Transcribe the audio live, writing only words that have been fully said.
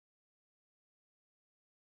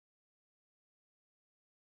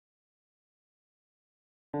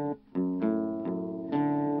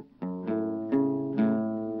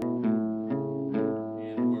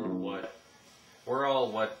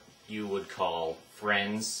you would call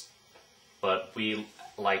friends, but we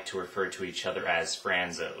like to refer to each other as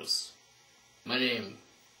Franzos. My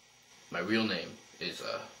real name is,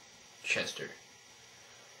 Chester.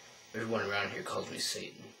 Everyone around here calls me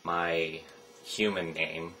Satan. My human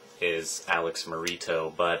name is Alex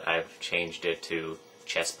Marito, but I've changed it to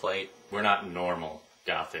Chestplate. We're not normal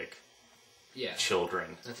Gothic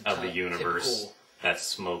children of the universe that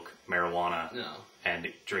smoke marijuana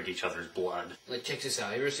and drink each other's blood. Like, check this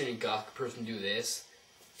out. You ever seen a Gothic person do this?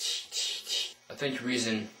 I think the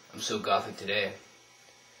reason I'm so Gothic today,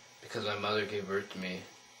 because my mother gave birth to me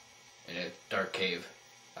in a dark cave.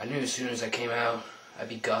 I knew as soon as I came out, I'd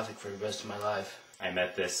be Gothic for the rest of my life. I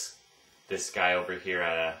met this guy over here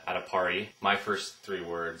at a party. My first 3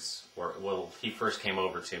 words were, well, he first came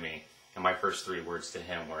over to me, and my first 3 words to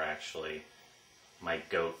him were actually, "My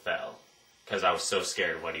goat fell." Because I was so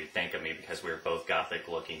scared of what he'd think of me, because we were both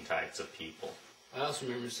Gothic-looking types of people. I also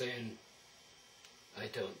remember saying, "I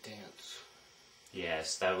don't dance."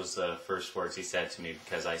 Yes, that was the first words he said to me,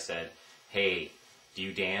 because I said, "Hey, do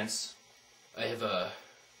you dance?" I have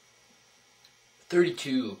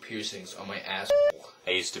 32 piercings on my asshole. I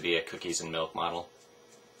used to be a cookies and milk model,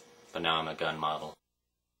 but now I'm a gun model.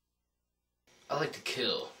 I like to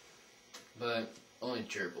kill, but only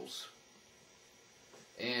gerbils.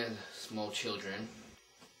 And small children.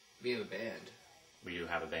 We have a band. We do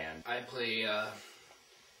have a band. I play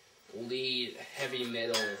lead heavy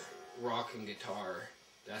metal rock and guitar.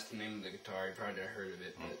 That's the name of the guitar. You probably never heard of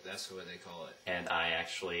it, but that's what they call it. And I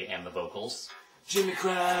actually am the vocals. Jimmy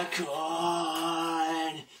Crack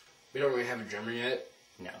on. We don't really have a drummer yet.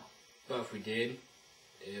 No. But if we did,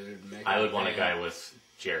 it would make. I would want a guy with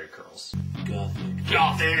Jerry curls. Gothic.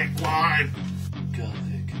 Gothic wine. Gothic.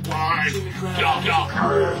 Wine.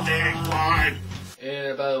 Gothic wine.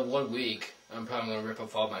 In about 1 week, I'm probably going to rip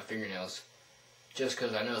off all my fingernails. Just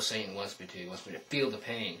because I know Satan wants me to. He wants me to feel the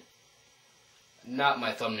pain. Not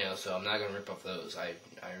my thumbnails, so I'm not going to rip off those. I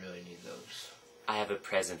really need those. I have a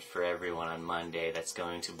present for everyone on Monday that's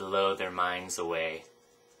going to blow their minds away.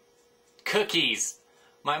 Cookies!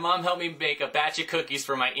 My mom helped me bake a batch of cookies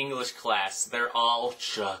for my English class. They're all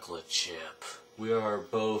chocolate chip. We are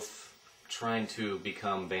both trying to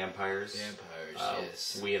become vampires.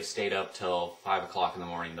 Yes. We have stayed up till 5 o'clock in the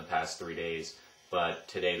morning the past 3 days, but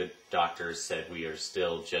today the doctors said we are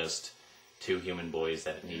still just 2 human boys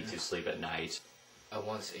that need to sleep at night. I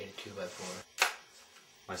once ate a 2x4.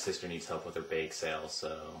 My sister needs help with her bake sale,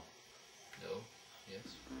 so... No. Yes.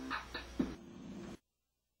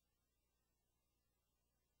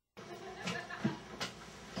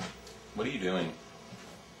 What are you doing?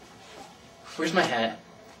 Where's my hat?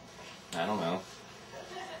 I don't know.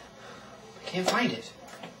 I can't find it.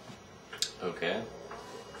 Okay.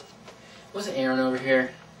 Wasn't Aaron over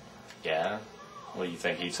here? Yeah? What, do you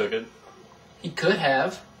think he took it? He could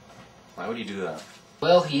have. Why would he do that?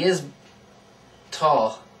 Well, he is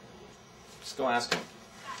tall. Just go ask him.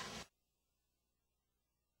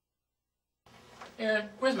 Aaron,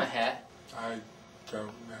 where's my hat? I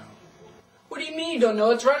don't know. What do you mean you don't know?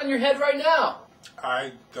 It's right on your head right now.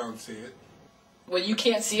 I don't see it. Well, you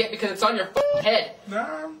can't see it because it's on your head.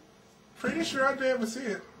 Nah, I'm pretty sure I'd be able to see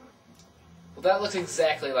it. Well, that looks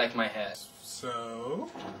exactly like my hat. So?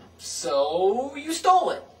 So, you stole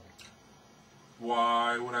it.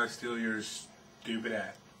 Why would I steal your stupid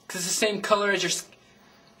hat? Because it's the same color as your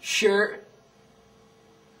shirt.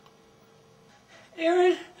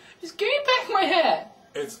 Aaron, just give me back my hat.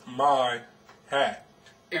 It's my hat.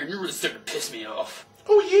 Aaron, you're really starting to piss me off.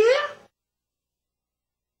 Oh, yeah?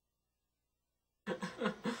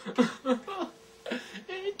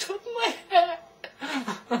 He took my hat.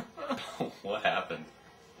 What happened?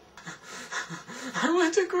 I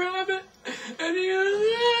went to grab it, and he was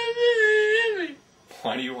me.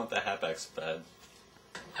 Why do you want the hat back so bad?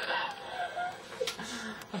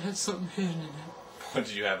 I had something hidden in it. What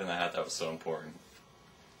did you have in the hat that was so important?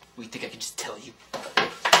 We think I could just tell you?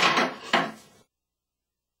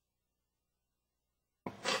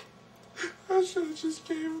 I should have just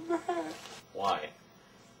gave him the hat. Why?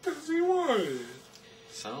 Because he wanted it.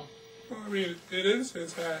 So? Well, I mean, it is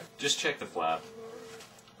his hat. Just check the flap.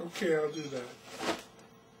 Okay, I'll do that.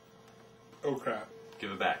 Oh, crap.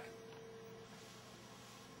 Give it back.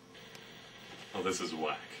 Oh, this is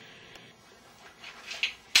whack.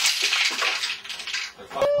 They're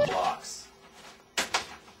fucking blocks.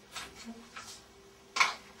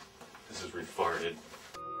 This is retarded.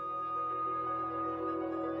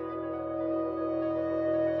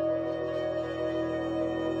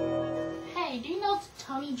 Hey, do you know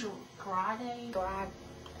Tony Grade?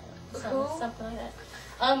 Something like that.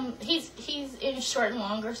 He's in short and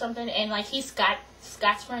long or something, and like he's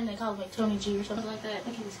Scott's friend. They call him like Tony G or something like that. I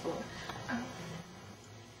think he's cool.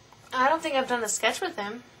 I don't think I've done a sketch with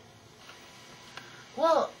him.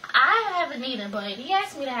 Well, I haven't either, but he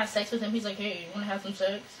asked me to have sex with him. He's like, hey, you want to have some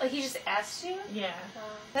sex? Like, he just asked you? Yeah.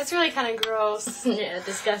 That's really kind of gross. Yeah,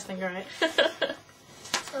 disgusting, right?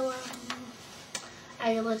 So,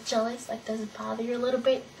 are you a little jealous? Like, does it bother you a little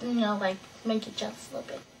bit? You know, like, make you jealous a little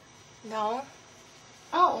bit? No.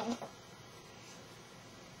 Oh.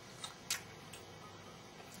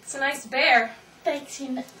 It's a nice bear. Thanks,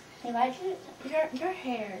 you like it? Your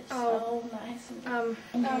hair is so nice.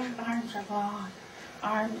 And your arms are long.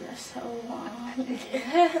 Arms are so long. You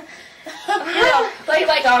know,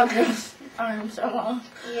 like all girls. Arms are long.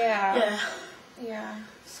 Yeah. Yeah. Yeah.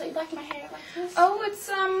 So you like my hair like this? Oh, it's,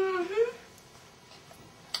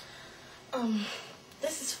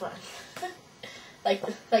 This is fun.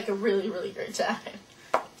 like a really, really great time.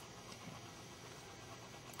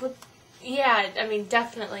 But, yeah, I mean,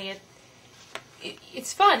 definitely.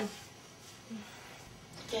 It's fun.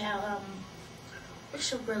 Yeah, we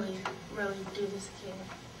should really, really do this again.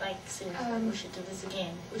 Like, seriously, we should do this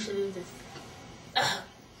again. We should do this.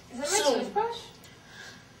 Is that my soon. toothbrush?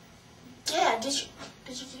 Yeah, did you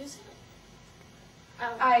use it?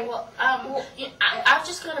 Yeah. I'm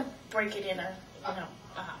just gonna break it in a,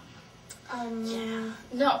 yeah.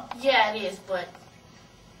 No, yeah, it is, but.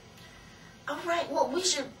 Alright, well, we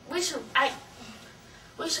should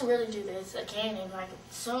really do this again and like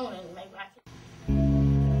soon and maybe I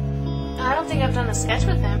can. I don't think I've done a sketch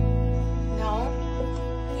with him. No.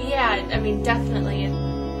 Yeah, I mean, definitely.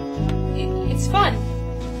 It's fun.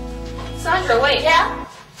 Sandra, wait. Yeah?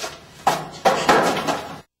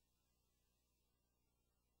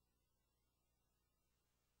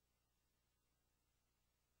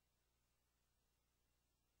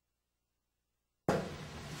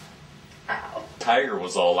 Ow. Tiger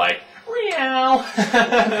was all like, meow.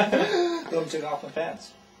 Let me take off my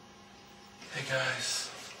pants. Hey guys,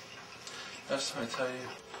 I just want to tell you.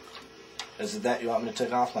 Is it that you want me to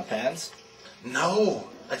take off my pants? No,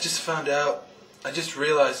 I just found out. I just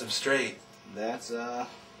realized I'm straight. That's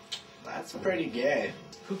pretty gay.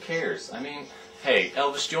 Who cares? I mean, hey,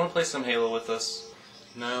 Elvis, do you want to play some Halo with us?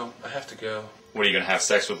 No, I have to go. What, are you going to have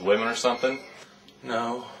sex with women or something?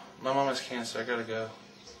 No, my mom has cancer. I gotta go.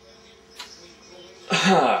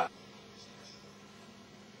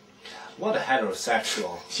 What a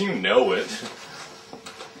heterosexual. You know it.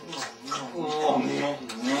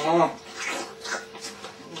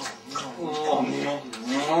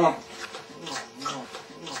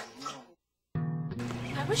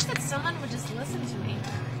 I wish that someone would just listen to me.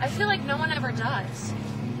 I feel like no one ever does.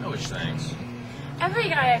 I wish thanks. Every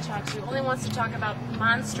guy I talk to only wants to talk about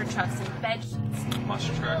monster trucks and bed sheets.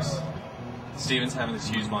 Monster trucks. Steven's having this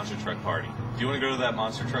huge monster truck party. Do you want to go to that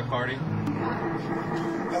monster truck party?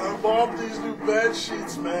 And I bought these new bed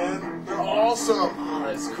sheets, man. They're awesome. Oh,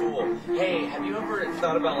 that's cool. Hey, have you ever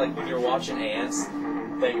thought about, like, when you're watching ants,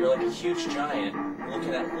 that you're like a huge giant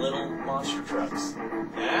looking at little monster trucks?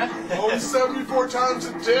 Yeah? Only 74 times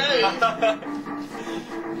a day.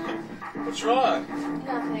 What's wrong?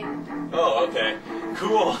 Nothing. Oh, okay.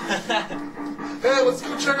 Cool. Hey, let's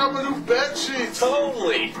go check out my new bed sheets.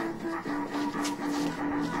 Totally.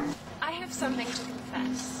 I have something to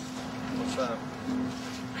confess. What's that?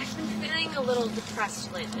 I've been feeling a little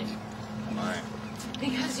depressed lately. My.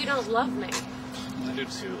 Because you don't love me. I do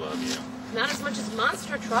too love you. Not as much as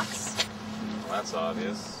monster trucks. Well, that's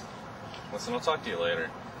obvious. Listen, I'll talk to you later.